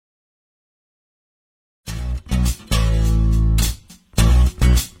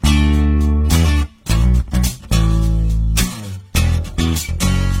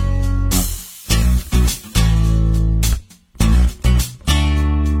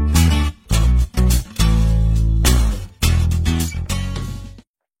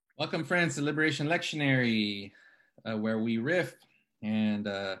Welcome, friends, to Liberation Lectionary, where we riff and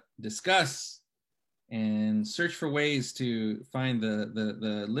discuss and search for ways to find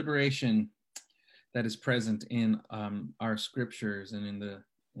the liberation that is present in our scriptures and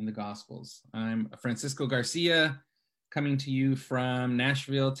in the Gospels. I'm Francisco Garcia, coming to you from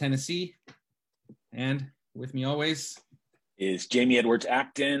Nashville, Tennessee, and with me always is Jamie Edwards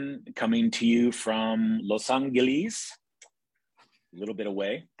Acton, coming to you from Los Angeles. A little bit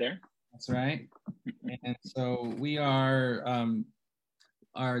away there. That's right. And so we are,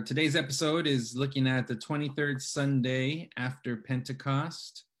 our today's episode is looking at the 23rd Sunday after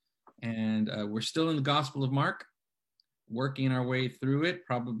Pentecost. And we're still in the Gospel of Mark, working our way through it,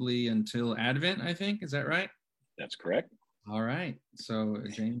 probably until Advent, I think. Is that right? That's correct. All right. So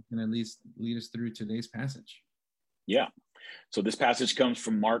Jamie can at least lead us through today's passage. Yeah. So this passage comes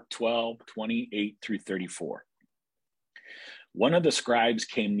from Mark 12, 28 through 34. One of the scribes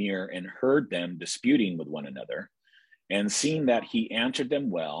came near and heard them disputing with one another, and seeing that he answered them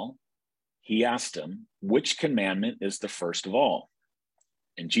well, he asked him, "Which commandment is the first of all?"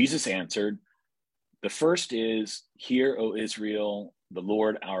 And Jesus answered, "The first is, Hear, O Israel, the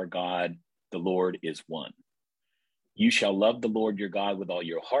Lord our God, the Lord is one. You shall love the Lord your God with all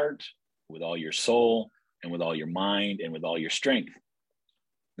your heart, with all your soul, and with all your mind, and with all your strength.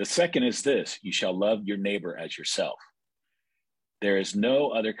 The second is this, you shall love your neighbor as yourself. There is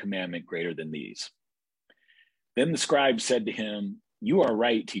no other commandment greater than these." Then the scribe said to him, "You are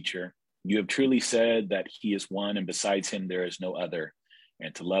right, teacher. You have truly said that he is one, and besides him there is no other.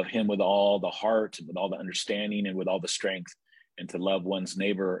 And to love him with all the heart, and with all the understanding, and with all the strength, and to love one's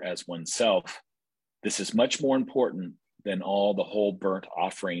neighbor as oneself, this is much more important than all the whole burnt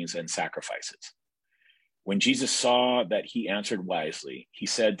offerings and sacrifices." When Jesus saw that he answered wisely, he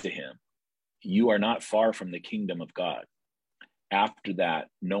said to him, "You are not far from the kingdom of God." After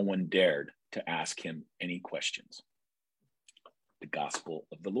that, no one dared to ask him any questions. The gospel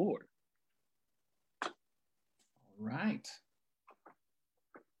of the Lord. All right.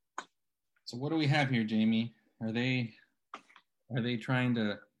 So what do we have here, Jamie? Are they trying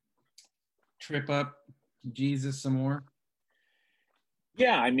to trip up Jesus some more?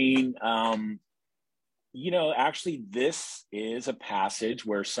 Yeah, I mean, actually this is a passage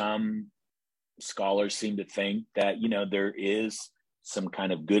where some scholars seem to think that, there is some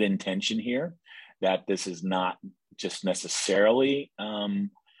kind of good intention here, that this is not just necessarily, a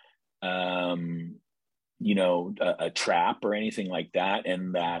trap or anything like that.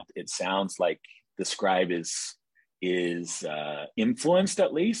 And that it sounds like the scribe is influenced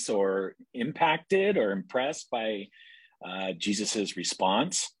at least, or impacted or impressed by Jesus's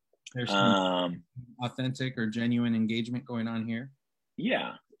response. There's some authentic or genuine engagement going on here.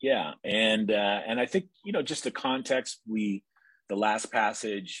 Yeah. And I think, just the context, the last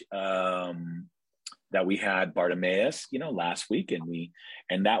passage that we had Bartimaeus, last week,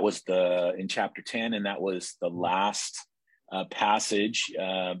 and that was in chapter 10, and that was the last passage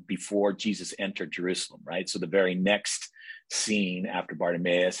before Jesus entered Jerusalem, right? So the very next scene after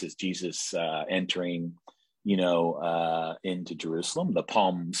Bartimaeus is Jesus entering, into Jerusalem, the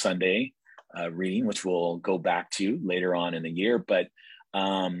Palm Sunday reading, which we'll go back to later on in the year. But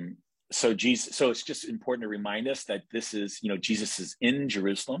so it's just important to remind us that this is, Jesus is in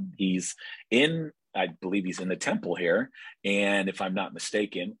Jerusalem. I believe he's in the temple here, and if I'm not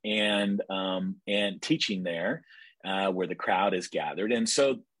mistaken, and teaching there where the crowd is gathered. And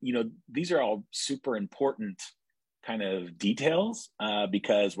so, these are all super important kind of details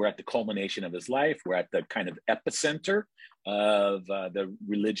because we're at the culmination of his life. We're at the kind of epicenter of the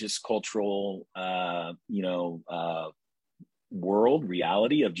religious, cultural, world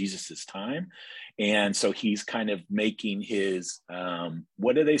reality of Jesus's time. And so he's kind of making his,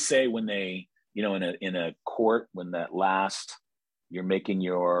 what do they say when they, in a court, when that last, you're making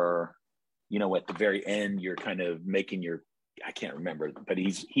your, at the very end, you're kind of making your, I can't remember, but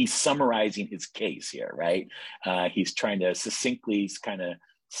he's summarizing his case here, right? He's trying to succinctly kind of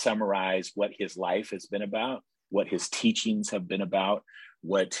summarize what his life has been about, what his teachings have been about,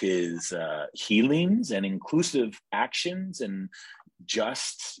 what his healings and inclusive actions and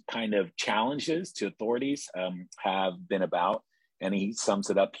just kind of challenges to authorities have been about. And he sums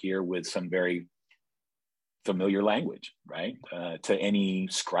it up here with some very familiar language, right? To any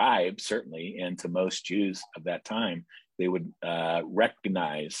scribe, certainly, and to most Jews of that time, they would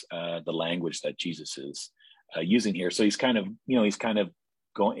recognize the language that Jesus is using here. So he's kind of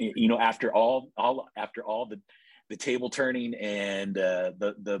going, after all the table turning and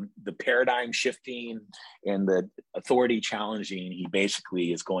the paradigm shifting and the authority challenging, he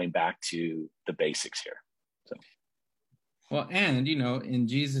basically is going back to the basics here. So, Well, and in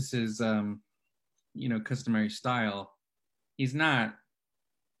Jesus's customary style, he's not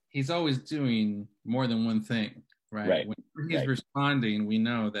he's always doing more than one thing, right? Right. When he's Right. responding, we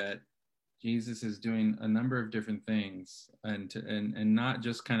know that Jesus is doing a number of different things, and not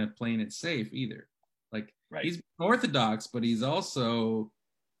just kind of playing it safe either. Like, Right. he's orthodox, but he's also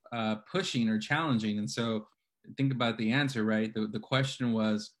pushing or challenging. And so think about the answer, right? The question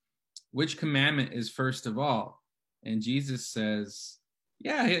was, which commandment is first of all? And Jesus says,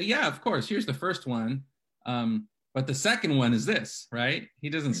 yeah, of course. Here's the first one. But the second one is this, right? He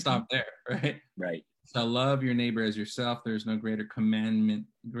doesn't stop there, right? Right. So love your neighbor as yourself. There's no greater commandment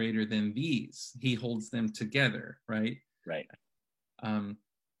greater than these. He holds them together, right? Right. And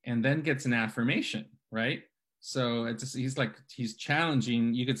then gets an affirmation, right? So he's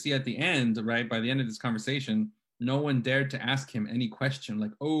challenging. You could see at the end, right? By the end of this conversation, no one dared to ask him any question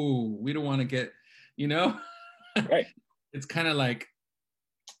like, oh, we don't want to get, Right. It's kind of like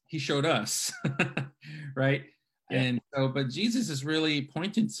he showed us, right? Yeah. And so, but Jesus is really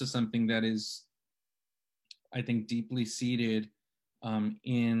pointing to something that is, I think, deeply seated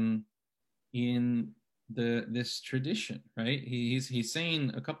in this tradition, right? He's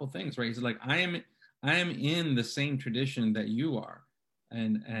saying a couple things, right? He's like, I am in the same tradition that you are,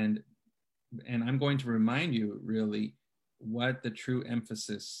 and I'm going to remind you really what the true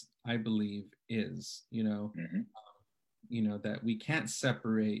emphasis, I believe, is. That we can't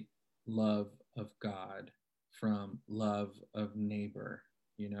separate love of God from love of neighbor.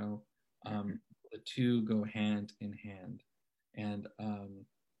 The two go hand in hand, and and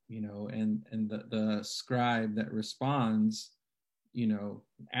the scribe that responds,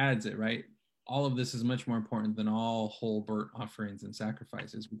 adds it, right? All of this is much more important than all whole burnt offerings and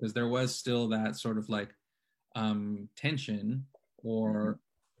sacrifices, because there was still that sort of like tension or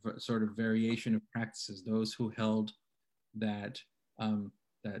sort of variation of practices. Those who held that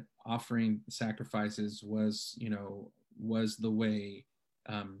that offering sacrifices was the way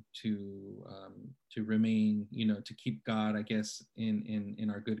to remain, to keep God, I guess, in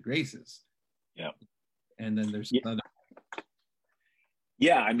our good graces. Yeah. And then there's other.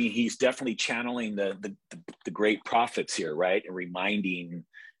 Yeah, I mean, he's definitely channeling the great prophets here, right? And reminding,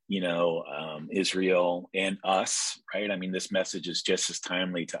 Israel and us, right? I mean, this message is just as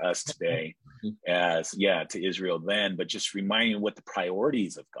timely to us today as, to Israel then, but just reminding what the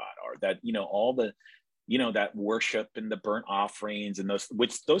priorities of God are, that, all the, that worship and the burnt offerings and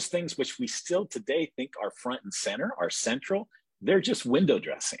those things which we still today think are front and center, are central, they're just window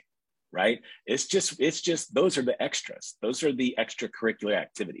dressing, right? It's just those are the extras. Those are the extracurricular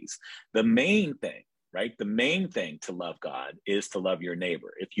activities. The main thing, right? The main thing to love God is to love your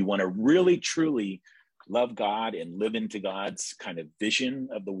neighbor. If you want to really, truly love God and live into God's kind of vision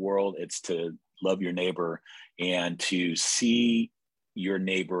of the world, it's to love your neighbor and to see your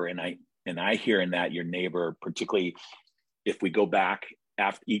neighbor. And I hear in that your neighbor, particularly if we go back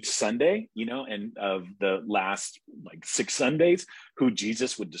after each Sunday, and of the last like 6 Sundays, who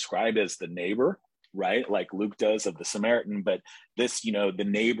Jesus would describe as the neighbor, right? Like Luke does of the Samaritan. But this, the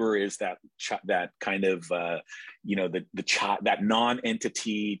neighbor is that kind of, the child, that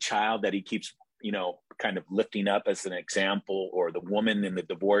non-entity child that he keeps, kind of lifting up as an example, or the woman in the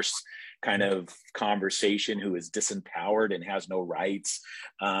divorce kind of conversation who is disempowered and has no rights,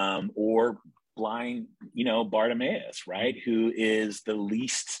 or blind, Bartimaeus, right? Who is the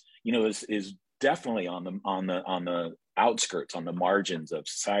least, is definitely on the outskirts, on the margins of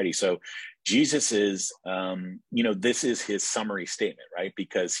society. So Jesus is, this is his summary statement, right?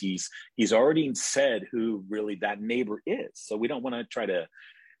 Because he's already said who really that neighbor is. So we don't want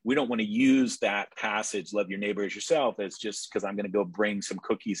to use that passage, love your neighbor as yourself, as just because I'm going to go bring some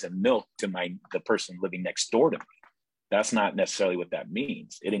cookies and milk to the person living next door to me. That's not necessarily what that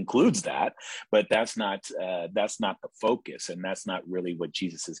means. It includes that, but that's not the focus, and that's not really what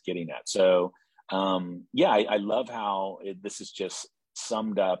Jesus is getting at. So, I love how this is just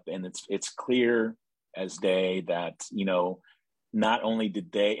summed up, and it's clear as day that not only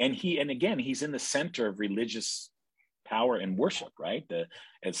did they, and again he's in the center of religious power and worship, right?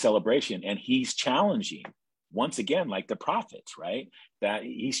 And celebration, and he's challenging once again, like the prophets, right? That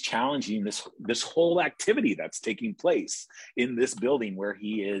he's challenging this whole activity that's taking place in this building where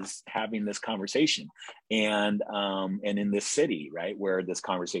he is having this conversation, and in this city, right, where this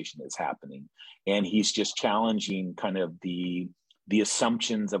conversation is happening. And he's just challenging kind of the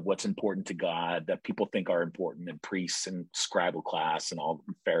assumptions of what's important to God that people think are important, and priests and scribal class and all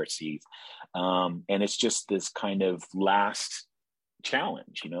the Pharisees. And it's just this kind of last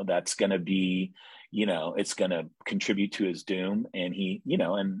challenge, that's going to be, it's going to contribute to his doom. And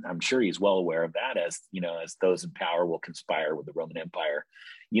and I'm sure he's well aware of that, as those in power will conspire with the Roman Empire,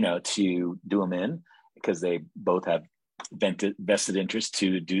 to do him in, because they both have vested interest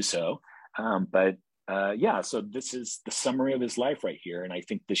to do so. So this is the summary of his life right here. And I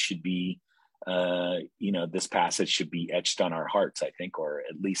think this should be, this passage should be etched on our hearts, I think, or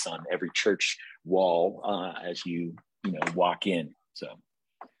at least on every church wall as you walk in. So.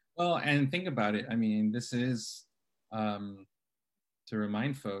 Well, and think about it. I mean, this is to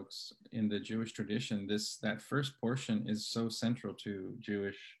remind folks, in the Jewish tradition, that first portion is so central to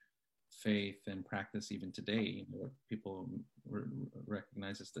Jewish faith and practice even today. What people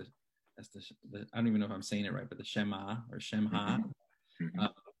recognize as the I don't even know if I'm saying it right, but the Shema or Shemha,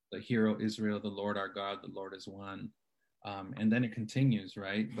 the Hero Israel, the Lord our God, the Lord is one, and then it continues,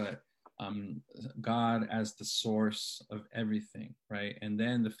 right? But God as the source of everything, right? And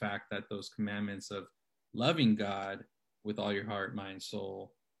then the fact that those commandments of loving God with all your heart, mind,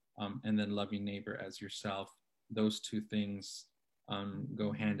 soul, and then loving neighbor as yourself, those two things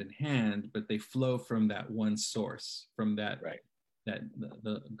go hand in hand, but they flow from that one source, from that, right, that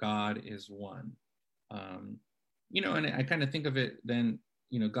the God is one. And I kind of think of it then,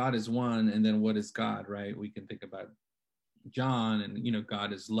 God is one, and then what is God, right? We can think about John, and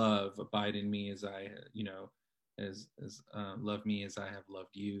God is love. Abide in me as I, love me as I have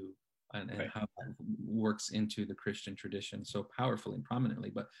loved you, and right, how that works into the Christian tradition so powerfully and prominently.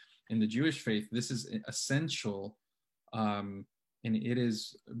 But in the Jewish faith, this is essential, and it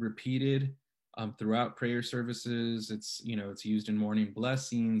is repeated throughout prayer services. It's it's used in morning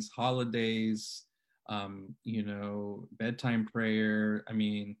blessings, holidays, bedtime prayer. I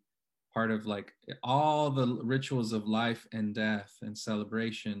mean, part of like all the rituals of life and death and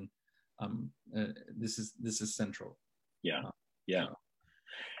celebration. This is central. Yeah.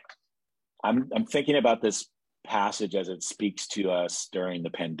 I'm thinking about this passage as it speaks to us during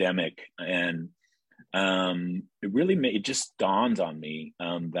the pandemic, and it just dawns on me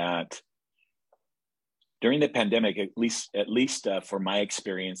that during the pandemic, at least for my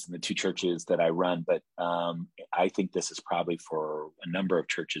experience in the two churches that I run, but I think this is probably for a number of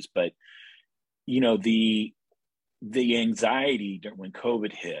churches, but the anxiety when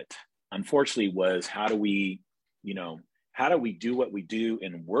COVID hit, unfortunately, was how do we do what we do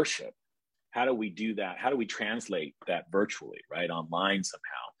in worship? How do we do that? How do we translate that virtually, right, online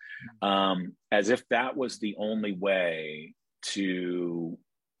somehow? As if that was the only way to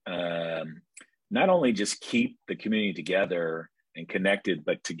not only just keep the community together and connected,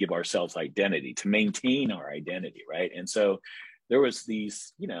 but to give ourselves identity, to maintain our identity, right? And so there was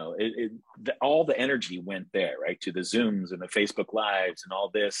these, all the energy went there, right, to the Zooms and the Facebook Lives and all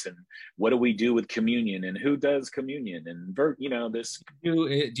this, and what do we do with communion, and who does communion, and this. Do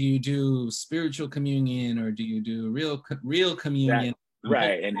you do spiritual communion, or do you do real communion?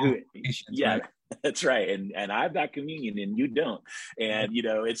 Right, and who? Yeah. Right? That's right. And I've got communion and you don't. And,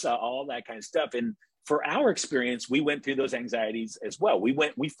 it's all that kind of stuff. And for our experience, we went through those anxieties as well.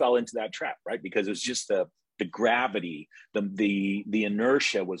 We fell into that trap, right? Because it was just the gravity, the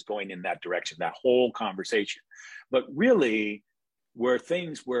inertia was going in that direction, that whole conversation. But really, where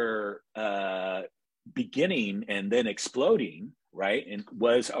things were beginning and then exploding, right, and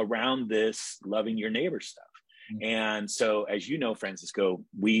was around this loving your neighbor stuff. And so, as you know, Francisco,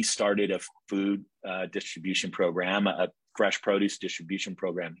 we started a food distribution program, a fresh produce distribution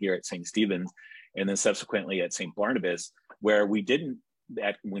program here at St. Stephen's, and then subsequently at St. Barnabas, where we didn't,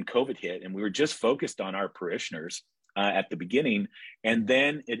 when COVID hit, and we were just focused on our parishioners at the beginning, and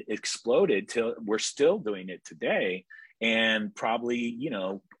then it exploded till we're still doing it today, and probably,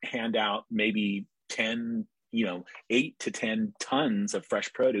 hand out maybe 8 to 10 tons of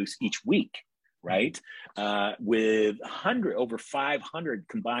fresh produce each week. Right, with over 500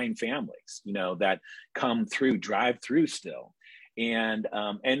 combined families, that come through, drive through still, and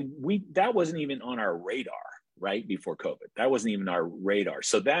that wasn't even on our radar, right, before COVID. That wasn't even our radar.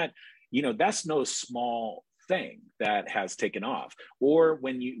 So that, that's no small thing that has taken off. Or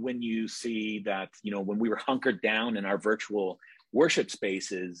when you see that, when we were hunkered down in our virtual worship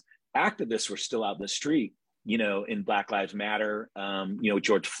spaces, activists were still out in the street, in Black Lives Matter,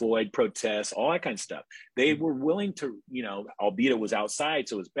 George Floyd protests, all that kind of stuff. They were willing to, albeit it was outside,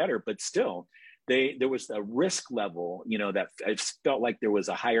 so it was better, but still, there was a risk level, that I felt like there was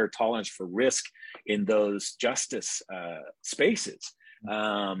a higher tolerance for risk in those justice spaces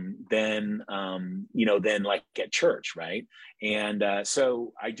than like at church, right? And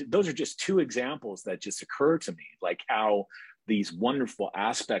so those are just two examples that just occur to me, like how these wonderful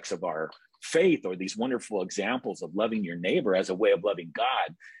aspects of our faith, or these wonderful examples of loving your neighbor as a way of loving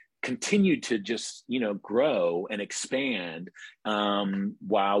God, continued to just, grow and expand,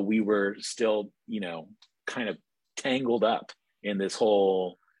 while we were still, kind of tangled up in this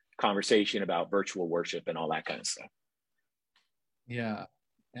whole conversation about virtual worship and all that kind of stuff. Yeah.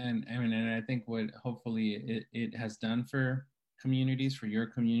 And I mean, and I think what hopefully it has done for communities, for your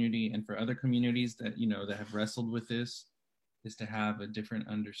community and for other communities that, that have wrestled with this, is to have a different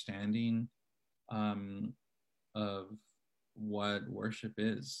understanding of what worship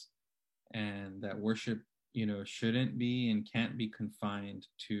is, and that worship, shouldn't be and can't be confined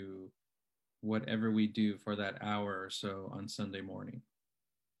to whatever we do for that hour or so on Sunday morning.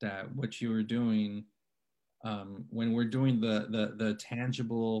 That what you are doing, when we're doing the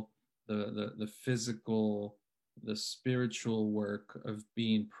tangible, the physical, the spiritual work of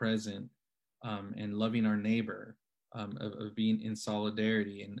being present, and loving our neighbor, of being in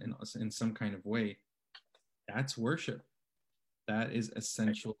solidarity in some kind of way, that's worship. That is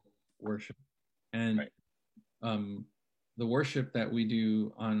essential worship. And the worship that we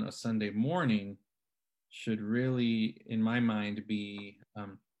do on a Sunday morning should really, in my mind, be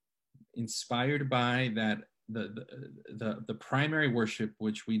inspired by that the primary worship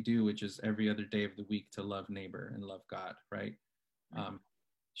which we do, which is every other day of the week, to love neighbor and love God, right?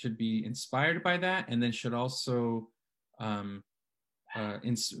 Should be inspired by that, and then should also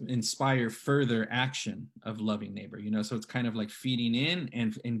inspire further action of loving neighbor. So it's kind of like feeding in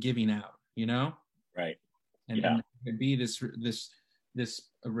and giving out. Right. And it'd be this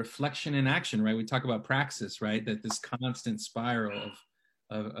reflection in action, right? We talk about praxis, right? That this constant spiral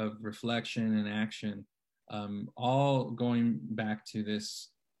of reflection and action, all going back to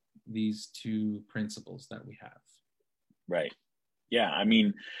these two principles that we have. Right. Yeah.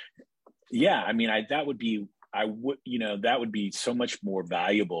 That would be so much more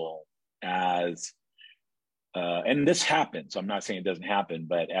valuable as, and this happens, I'm not saying it doesn't happen,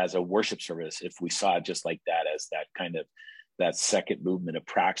 but as a worship service, if we saw it just like that, as that kind of, that second movement of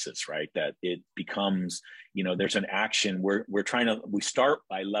praxis, right? That it becomes, there's an action. We start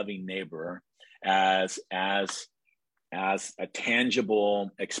by loving neighbor as a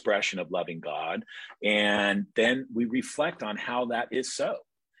tangible expression of loving God. And then we reflect on how that is so,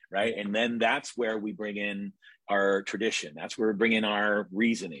 right? And then that's where we bring in our tradition. That's where we bring in our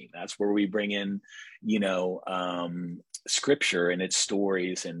reasoning. That's where we bring in, scripture and its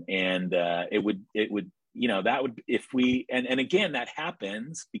stories. And it would, that would, if we, and again, that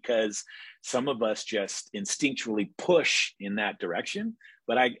happens because some of us just instinctually push in that direction.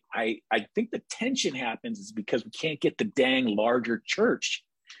 But I think the tension happens is because we can't get the dang larger church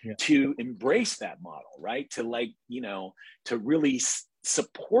to embrace that model, right? To really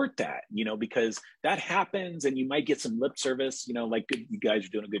support that, because that happens, and you might get some lip service, like you guys are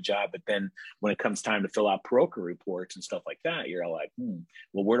doing a good job. But then when it comes time to fill out parochial reports and stuff like that, you're all like,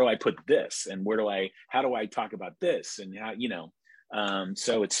 well, where do I put this? And how do I talk about this? And how,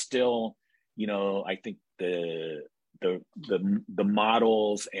 so it's still, I think the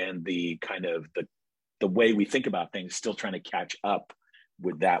models and the kind of the way we think about things still trying to catch up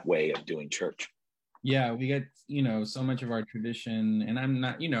with that way of doing church. Yeah, we get, so much of our tradition, and I'm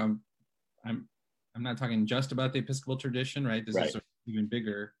not, I'm not talking just about the Episcopal tradition, right? This is even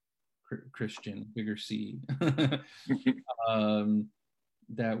bigger Christian, bigger C, that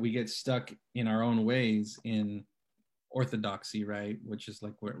we get stuck in our own ways in orthodoxy, right? Which is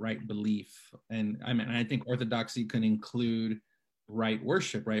like right belief. And I think orthodoxy can include right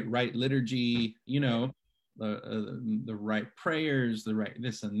worship, right liturgy, the right prayers, the right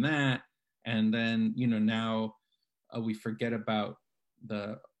this and that. And then, now we forget about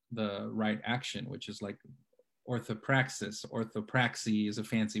the right action, which is like orthopraxis. Orthopraxy is a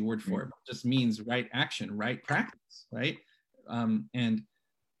fancy word for it. It just means right action, right practice, right? Are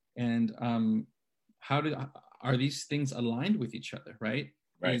these things aligned with each other, right?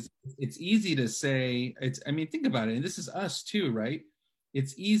 Right. It's easy to say, think about it, and this is us too, right?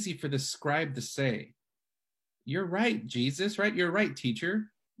 It's easy for the scribe to say, you're right, Jesus, right? You're right, teacher.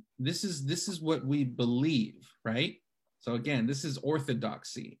 This is what we believe, right? So again, this is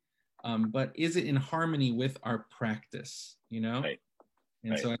orthodoxy, but is it in harmony with our practice? Right.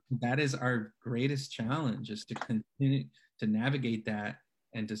 And so I think that is our greatest challenge, is to continue to navigate that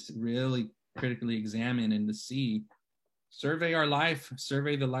and to really critically examine and to survey our life,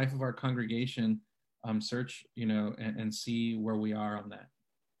 survey the life of our congregation, search, and see where we are on that.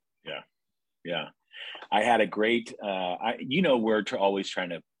 Yeah. I had a great, we're always trying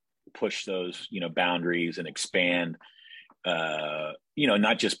to push those, boundaries and expand,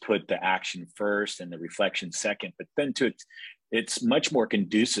 not just put the action first and the reflection second, but then it's much more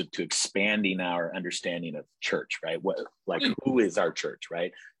conducive to expanding our understanding of church, right? Who is our church,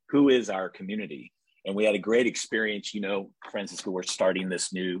 right? who is our community? And we had a great experience. Francisco, we're starting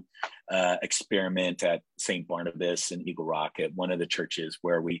this new experiment at St. Barnabas in Eagle Rock at one of the churches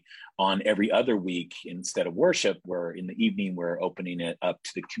where we, on every other week, instead of worship, we're in the evening, we're opening it up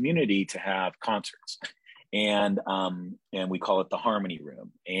to the community to have concerts. And we call it the Harmony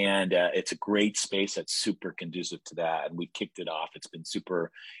Room. And it's a great space that's super conducive to that. And we kicked it off. It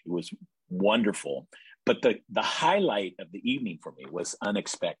was wonderful. But the highlight of the evening for me was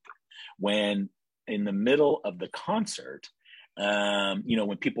unexpected. When in the middle of the concert,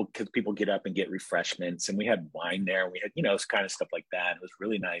 when people get up and get refreshments, and we had wine there, we had, kind of stuff like that. It was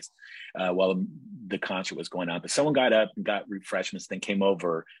really nice while the concert was going on. But someone got up and got refreshments, then came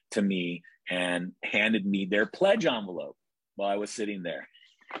over to me and handed me their pledge envelope while I was sitting there.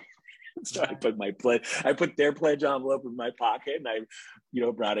 So I put their pledge envelope in my pocket, and I,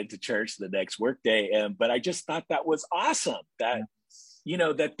 brought it to church the next workday. But I just thought that was awesome that,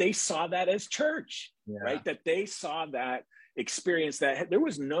 that they saw that as church, right? That they saw that experience, that there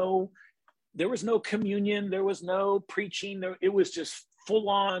was no communion, there was no preaching. It was just full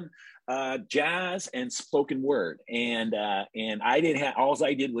on jazz and spoken word. And all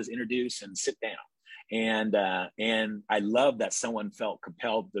I did was introduce and sit down. And I love that someone felt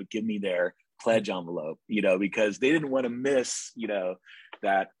compelled to give me their pledge envelope, because they didn't want to miss,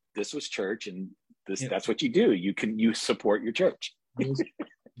 that this was church, and that's what you do. You support your church.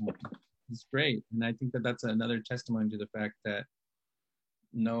 It's great. And I think that that's another testimony to the fact that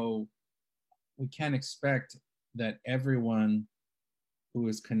we can't expect that everyone who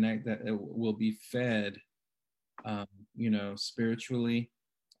is connected will be fed, spiritually,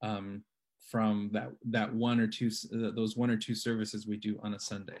 from that those one or two services we do on a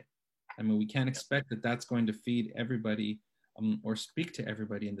Sunday. I mean, we can't expect that that's going to feed everybody or speak to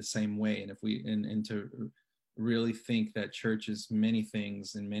everybody in the same way. And if and to really think that church is many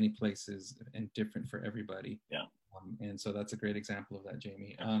things in many places and different for everybody. Yeah. And so that's a great example of that,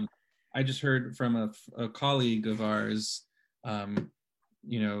 Jamie. I just heard from a colleague of ours, telling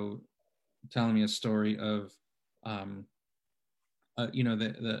me a story of,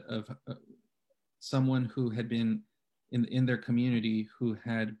 someone who had been in their community who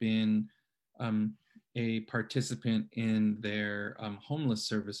had been a participant in their homeless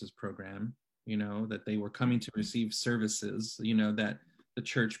services program, that they were coming to receive services, that the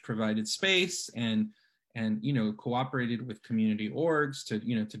church provided space and cooperated with community orgs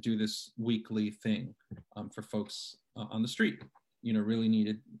to do this weekly thing for folks on the street, really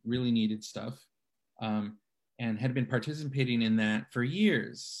needed stuff, and had been participating in that for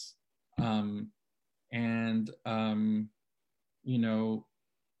years.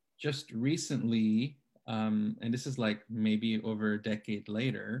 Just recently, and this is like maybe over a decade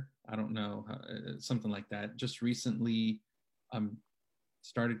later, I don't know, something like that, just recently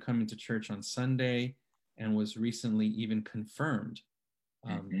started coming to church on Sunday and was recently even confirmed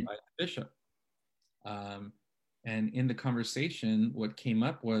by the bishop. And in the conversation, what came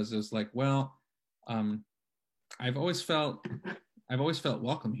up was like, well, I've always felt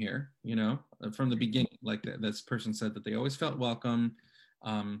welcome here, from the beginning. Like this person said that they always felt welcome,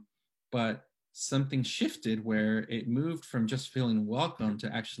 but something shifted where it moved from just feeling welcome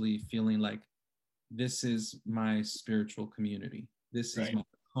to actually feeling like this is my spiritual community. This is my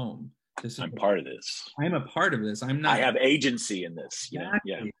home. I'm part of this. I'm a part of this. I have agency in this.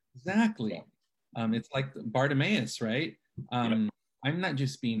 Exactly. It's like Bartimaeus, right? I'm not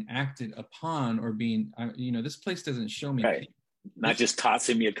just being acted upon or being, this place doesn't show me. Right. Not just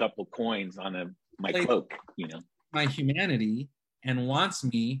tossing me a couple coins on my cloak, My humanity, and wants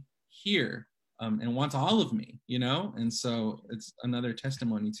me here, and wants all of me, and so it's another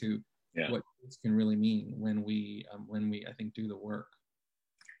testimony to what this can really mean when we I think do the work.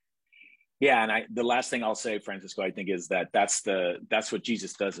 Yeah, and the last thing I'll say, Francisco, I think is that's what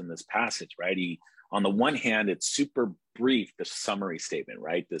Jesus does in this passage, right? He, on the one hand, it's super brief, the summary statement,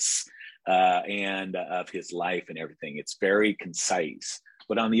 right? This and of his life and everything. It's very concise.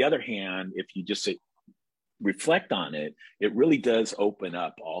 But on the other hand, if you just reflect on it, it really does open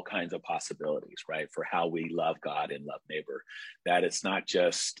up all kinds of possibilities, right? For how we love God and love neighbor. That it's not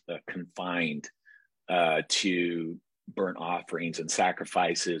just confined to burnt offerings and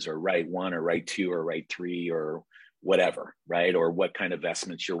sacrifices, or rite 1 or rite 2 or rite 3 or whatever, right? Or what kind of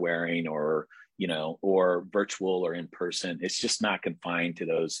vestments you're wearing, or or virtual or in person. It's just not confined to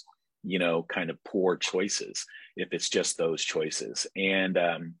those kind of poor choices, if it's just those choices. And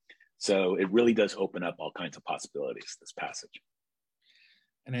so it really does open up all kinds of possibilities, this passage.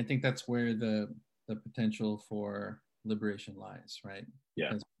 And I think that's where the potential for liberation lies, right? Yeah.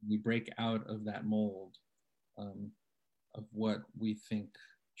 Because we break out of that mold of what we think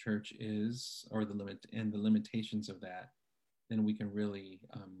church is, or the limitations of that, then we can really,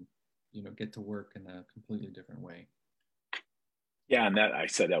 get to work in a completely different way. Yeah, and that I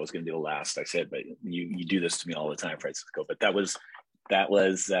said that was going to be the last. I said, but you do this to me all the time, Francisco. But that was,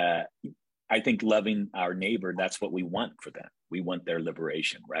 I think, loving our neighbor. That's what we want for them. We want their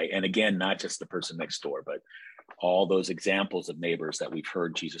liberation, right? And again, not just the person next door, but all those examples of neighbors that we've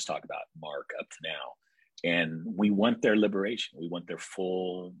heard Jesus talk about, Mark, up to now. And we want their liberation. We want their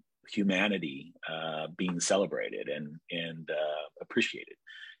full humanity being celebrated and appreciated.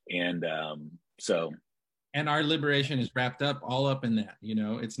 And so. And our liberation is wrapped up all up in that,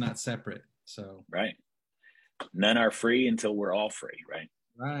 it's not separate. So. Right. None are free until we're all free, right?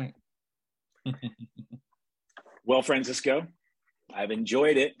 Right. Well, Francisco, I've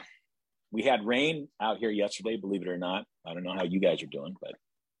enjoyed it. We had rain out here yesterday, believe it or not. I don't know how you guys are doing, but.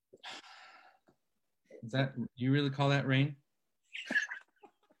 Is that, you really call that rain?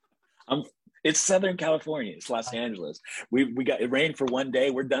 It's Southern California. It's Los Angeles. We got it rained for one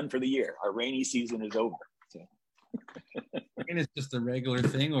day. We're done for the year. Our rainy season is over. So. Rain is just a regular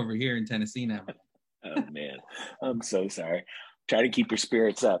thing over here in Tennessee now. Oh, man. I'm so sorry. Try to keep your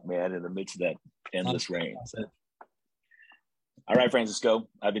spirits up, man, in the midst of that endless rain. So. All right, Francisco,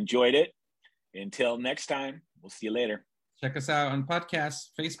 I've enjoyed it. Until next time, we'll see you later. Check us out on podcasts,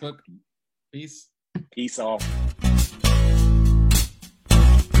 Facebook. Peace. Peace all.